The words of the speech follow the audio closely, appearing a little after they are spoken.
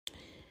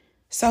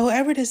So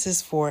whoever this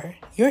is for,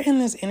 you're in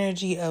this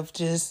energy of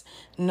just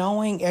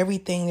knowing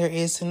everything there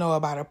is to know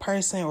about a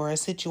person or a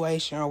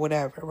situation or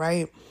whatever,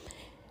 right?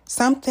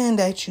 Something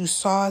that you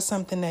saw,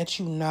 something that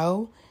you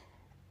know,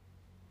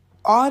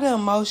 all the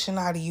emotion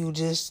out of you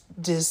just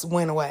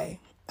went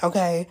away.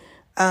 Okay?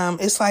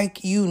 It's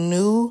like you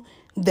knew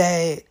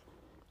that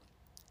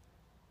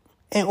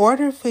in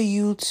order for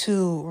you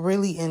to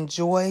really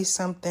enjoy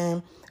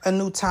something, a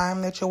new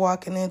time that you're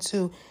walking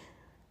into,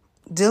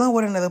 dealing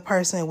with another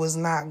person was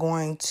not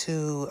going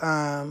to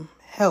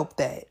help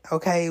that.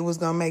 Okay? It was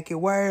going to make it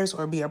worse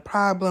or be a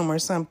problem or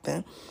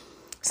something.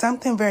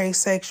 Something very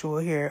sexual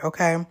here.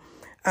 Okay?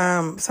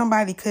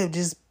 Somebody could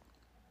just,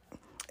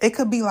 it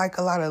could be like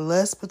a lot of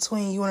lust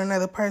between you and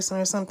another person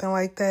or something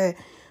like that.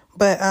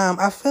 But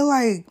I feel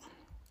like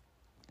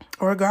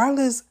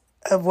regardless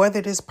of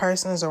whether this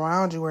person is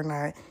around you or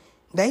not,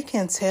 they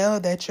can tell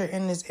that you're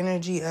in this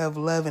energy of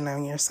loving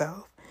on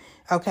yourself.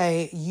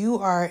 Okay, you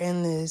are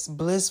in this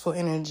blissful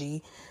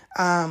energy.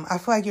 I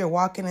feel like you're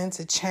walking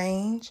into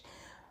change,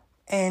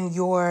 and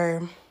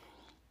you're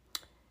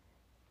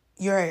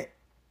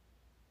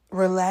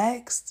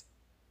relaxed.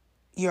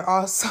 You're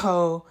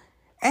also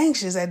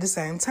anxious at the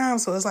same time.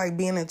 So it's like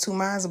being in two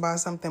minds about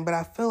something. But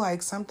I feel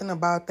like something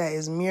about that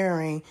is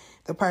mirroring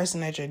the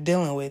person that you're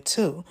dealing with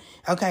too.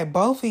 Okay,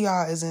 both of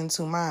y'all is in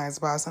two minds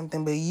about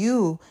something, but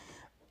you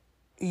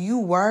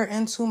were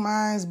in two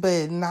minds,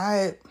 but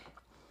not,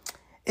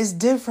 it's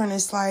different.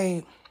 It's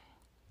like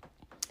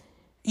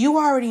you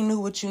already knew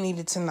what you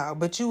needed to know,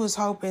 but you was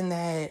hoping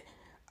that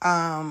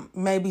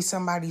maybe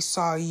somebody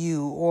saw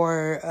you,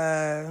 or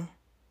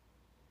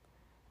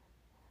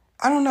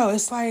I don't know.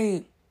 It's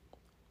like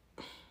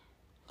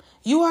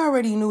you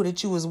already knew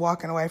that you was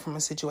walking away from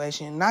a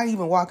situation. Not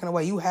even walking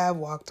away. You have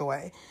walked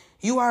away.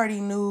 You already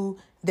knew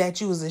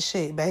that you was a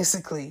shit,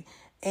 basically.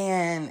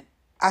 And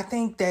I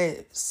think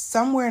that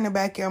somewhere in the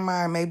back of your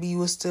mind, maybe you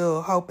were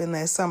still hoping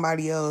that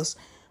somebody else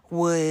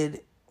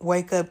would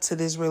wake up to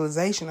this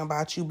realization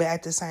about you. But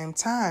at the same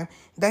time,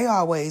 they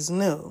always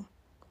knew.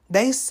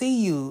 They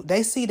see you.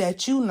 They see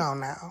that you know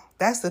now.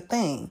 That's the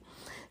thing.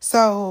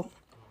 So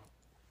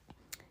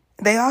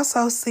they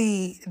also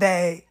see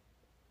that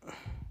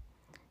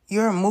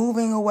you're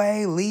moving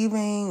away,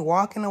 leaving,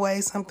 walking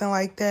away, something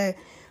like that.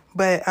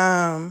 But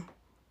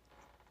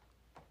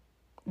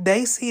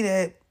they see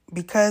that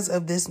because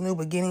of this new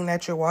beginning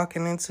that you're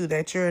walking into,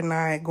 that you're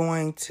not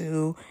going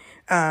to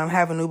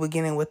have a new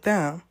beginning with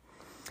them.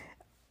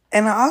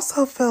 And I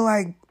also feel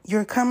like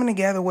you're coming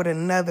together with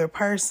another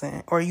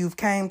person, or you've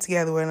came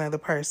together with another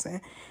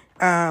person.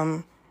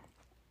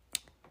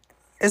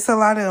 It's a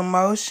lot of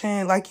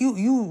emotion. Like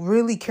you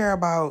really care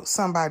about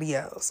somebody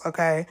else,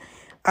 okay?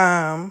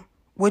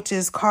 Which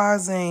is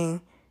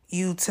causing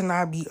you to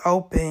not be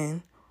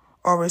open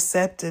or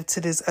receptive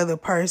to this other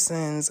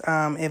person's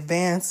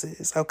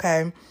advances,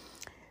 okay?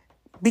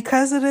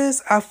 Because of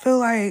this, I feel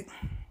like,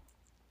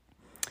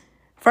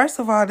 first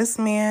of all, this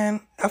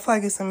man, I feel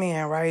like it's a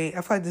man, right?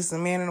 I feel like this is a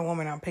man and a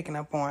woman I'm picking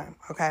up on,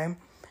 okay?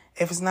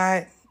 If it's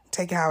not,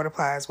 take it how it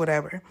applies,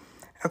 whatever,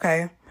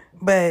 okay?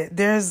 But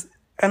there's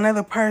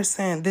another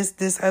person,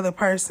 this other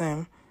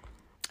person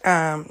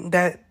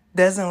that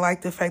doesn't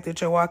like the fact that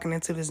you're walking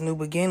into this new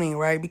beginning,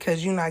 right?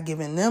 Because you're not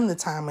giving them the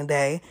time of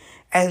day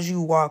as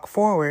you walk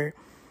forward.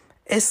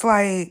 It's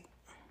like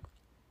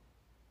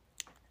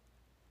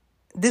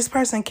this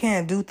person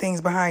can't do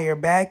things behind your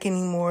back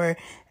anymore.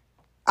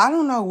 I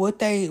don't know what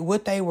they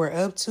were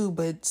up to,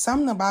 but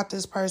something about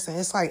this person,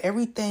 it's like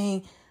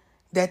everything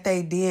that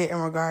they did in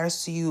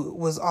regards to you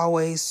was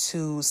always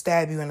to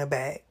stab you in the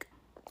back.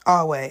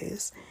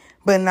 Always.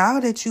 But now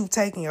that you've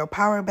taken your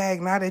power back,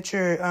 now that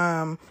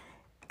you're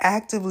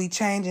actively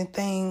changing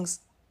things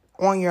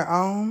on your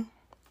own,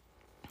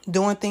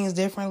 doing things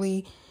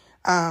differently,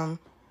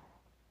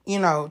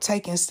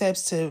 taking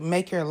steps to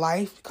make your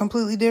life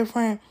completely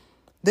different,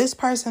 this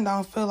person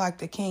don't feel like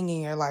the king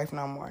in your life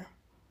no more.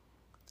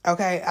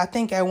 Okay, I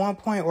think at one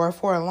point or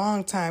for a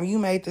long time, you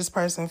made this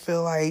person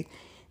feel like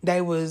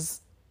they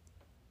was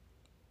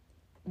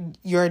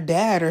your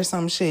dad or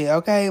some shit,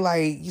 okay?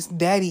 Like,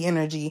 daddy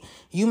energy.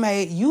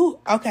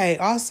 Okay,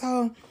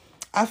 also,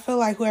 I feel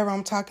like whoever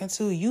I'm talking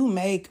to, you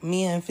make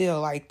men feel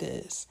like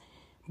this.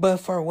 But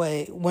for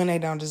what? When they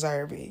don't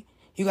deserve it.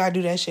 You gotta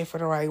do that shit for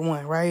the right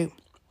one, right?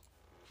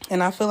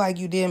 And I feel like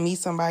you did meet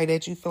somebody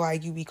that you feel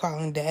like you be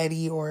calling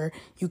daddy, or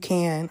you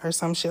can, or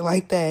some shit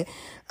like that.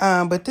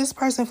 But this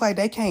person feel like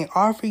they can't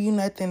offer you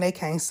nothing. They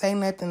can't say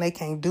nothing. They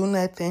can't do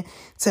nothing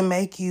to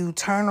make you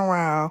turn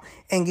around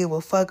and give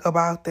a fuck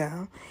about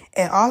them.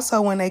 And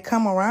also when they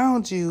come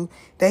around you,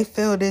 they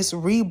feel this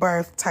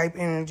rebirth type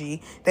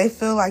energy. They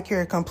feel like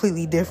you're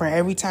completely different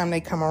every time they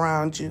come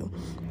around you.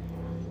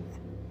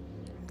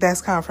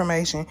 That's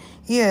confirmation.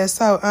 Yeah,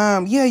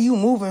 so you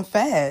moving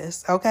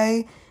fast,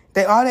 okay?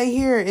 All they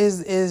hear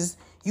is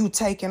you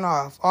taking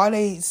off. All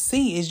they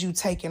see is you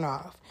taking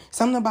off.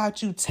 Something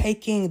about you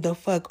taking the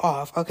fuck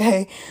off,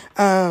 okay?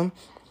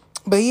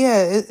 But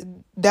yeah,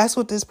 that's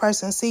what this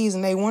person sees,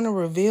 and they want to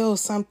reveal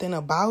something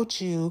about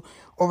you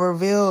or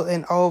reveal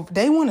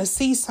they want to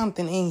see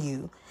something in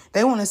you.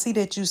 They want to see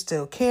that you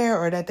still care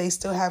or that they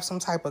still have some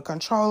type of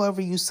control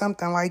over you,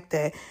 something like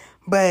that.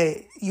 But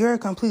you're a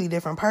completely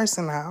different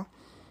person now.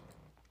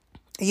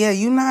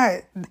 Yeah,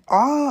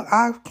 all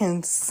I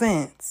can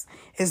sense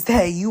is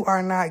that you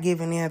are not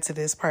giving in to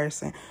this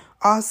person.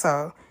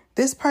 Also,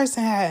 this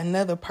person had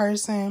another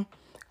person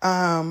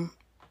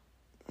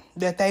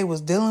that they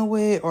was dealing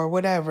with or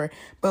whatever.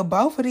 But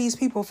both of these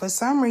people, for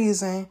some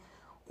reason,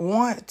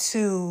 want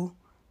to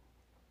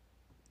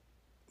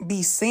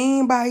be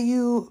seen by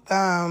you,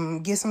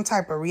 get some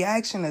type of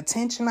reaction,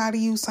 attention out of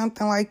you,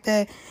 something like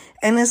that.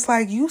 And it's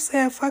like, you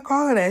said fuck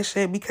all of that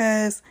shit,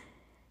 because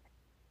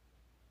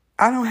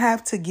I don't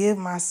have to give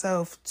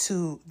myself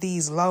to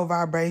these low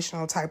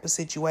vibrational type of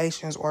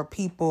situations or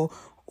people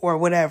or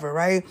whatever,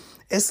 right?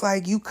 It's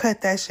like you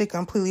cut that shit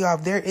completely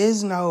off. There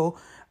is no,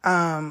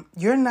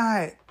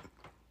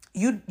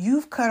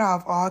 you've cut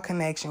off all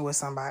connection with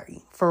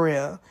somebody, for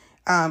real,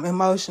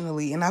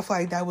 emotionally. And I feel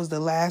like that was the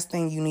last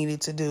thing you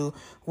needed to do,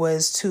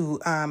 was to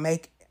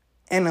make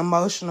an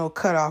emotional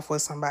cutoff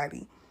with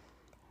somebody.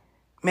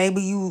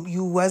 Maybe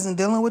you wasn't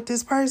dealing with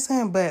this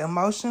person, but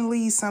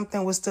emotionally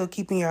something was still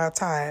keeping y'all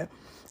tied.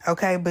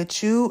 Okay,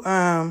 but you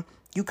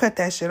cut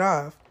that shit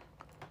off.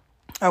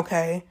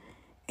 Okay,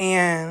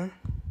 and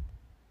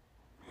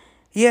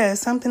yeah,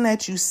 it's something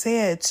that you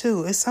said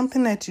too. It's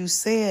something that you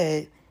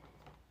said.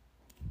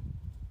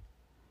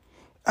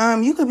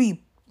 You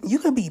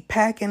could be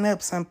packing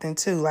up something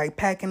too, like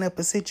packing up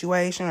a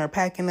situation or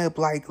packing up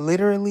like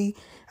literally.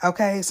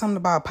 Okay, something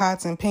about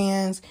pots and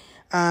pans.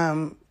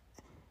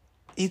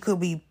 You could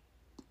be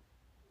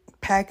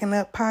packing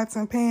up pots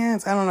and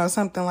pans. I don't know,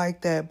 something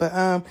like that.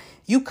 But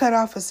you cut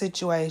off a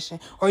situation,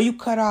 or you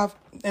cut off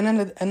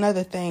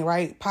another thing,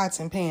 right?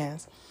 Pots and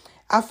pans.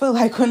 I feel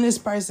like when this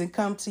person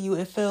come to you,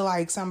 it feel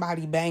like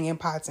somebody banging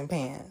pots and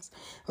pans,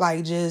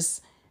 like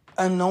just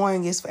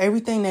annoying. Is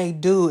everything they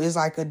do is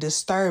like a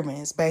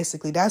disturbance.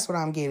 Basically, that's what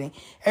I'm getting.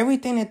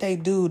 Everything that they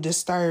do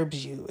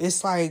disturbs you.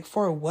 It's like,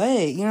 for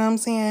what? You know what I'm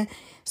saying?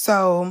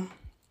 So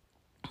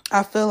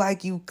I feel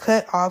like you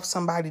cut off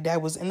somebody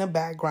that was in the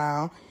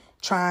background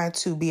trying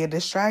to be a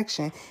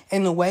distraction.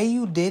 And the way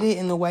you did it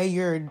and the way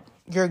you're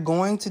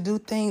going to do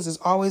things is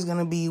always going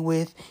to be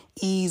with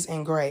ease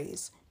and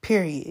grace,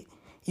 period.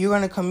 You're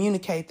going to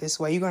communicate this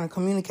way. You're going to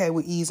communicate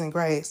with ease and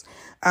grace.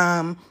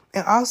 And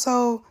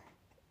also,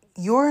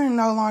 you're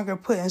no longer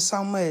putting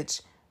so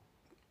much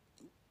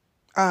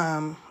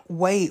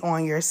weight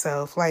on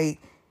yourself. Like,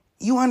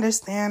 you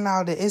understand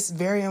now that it's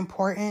very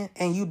important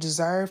and you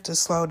deserve to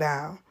slow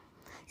down.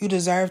 You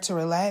deserve to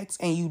relax,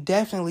 and you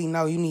definitely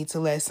know you need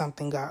to let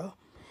something go.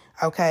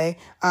 Okay?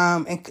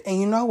 And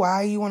you know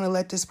why you want to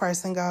let this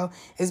person go?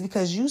 Is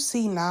because you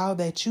see now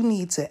that you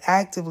need to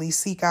actively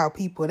seek out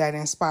people that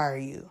inspire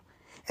you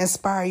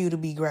to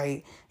be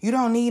great. You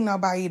don't need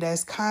nobody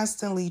that's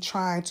constantly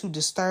trying to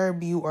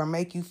disturb you or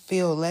make you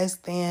feel less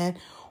than,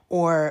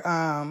 or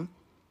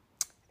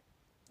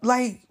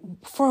like,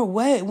 for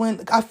what?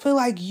 When I feel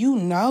like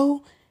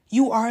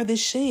you are the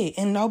shit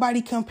and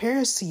nobody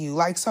compares to you.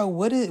 Like, so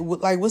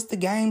what's the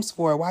games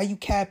for? Why you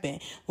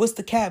capping? What's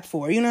the cap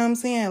for? You know what I'm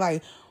saying?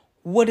 Like,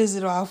 what is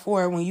it all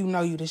for when you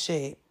know you the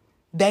shit?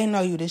 They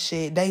know you the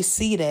shit. They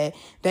see that.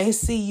 They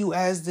see you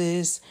as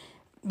this,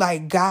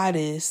 like,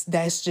 goddess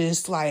that's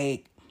just,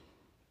 like,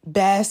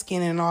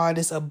 basking in all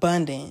this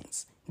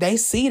abundance. They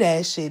see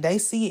that shit. They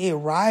see it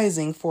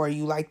rising for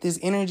you. Like, this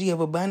energy of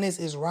abundance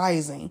is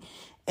rising.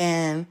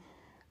 And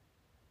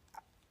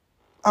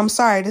I'm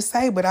sorry to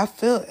say, but I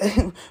feel,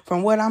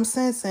 from what I'm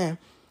sensing,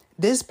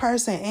 this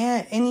person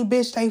and any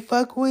bitch they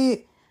fuck with,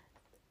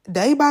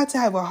 they about to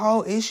have a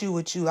whole issue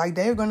with you. Like,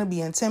 they're going to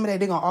be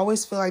intimidated. They're going to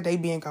always feel like they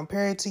being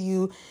compared to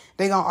you.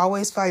 They're going to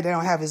always feel like they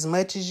don't have as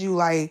much as you.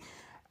 Like,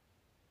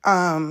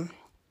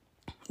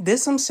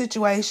 there's some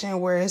situation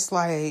where it's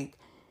like,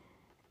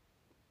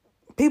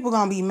 people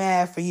going to be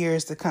mad for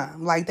years to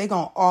come. Like, they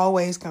going to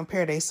always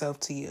compare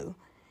themselves to you.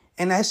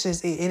 And that's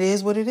just, it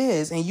is what it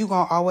is. And you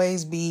going to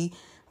always be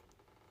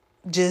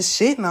just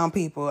shitting on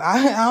people.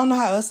 I don't know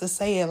how else to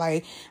say it.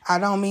 Like, I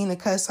don't mean to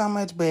cuss so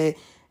much, but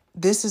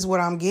this is what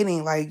I'm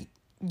getting. Like,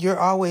 you're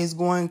always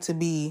going to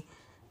be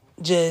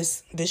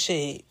just the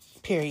shit,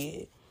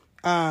 period.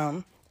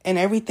 And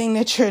everything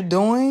that you're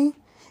doing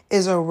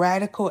is a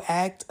radical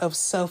act of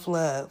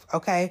self-love,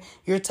 okay?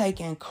 You're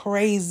taking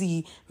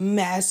crazy,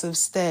 massive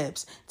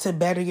steps to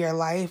better your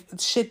life.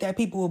 Shit that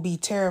people will be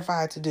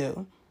terrified to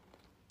do.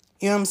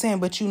 You know what I'm saying?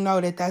 But you know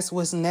that that's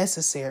what's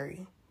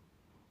necessary.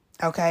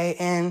 Okay,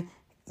 and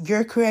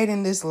you're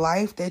creating this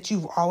life that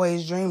you've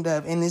always dreamed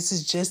of, and this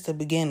is just the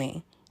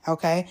beginning.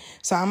 Okay,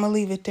 so I'm gonna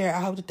leave it there.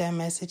 I hope that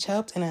message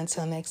helped, and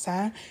until next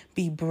time,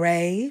 be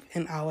brave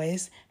and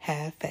always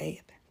have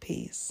faith.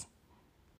 Peace.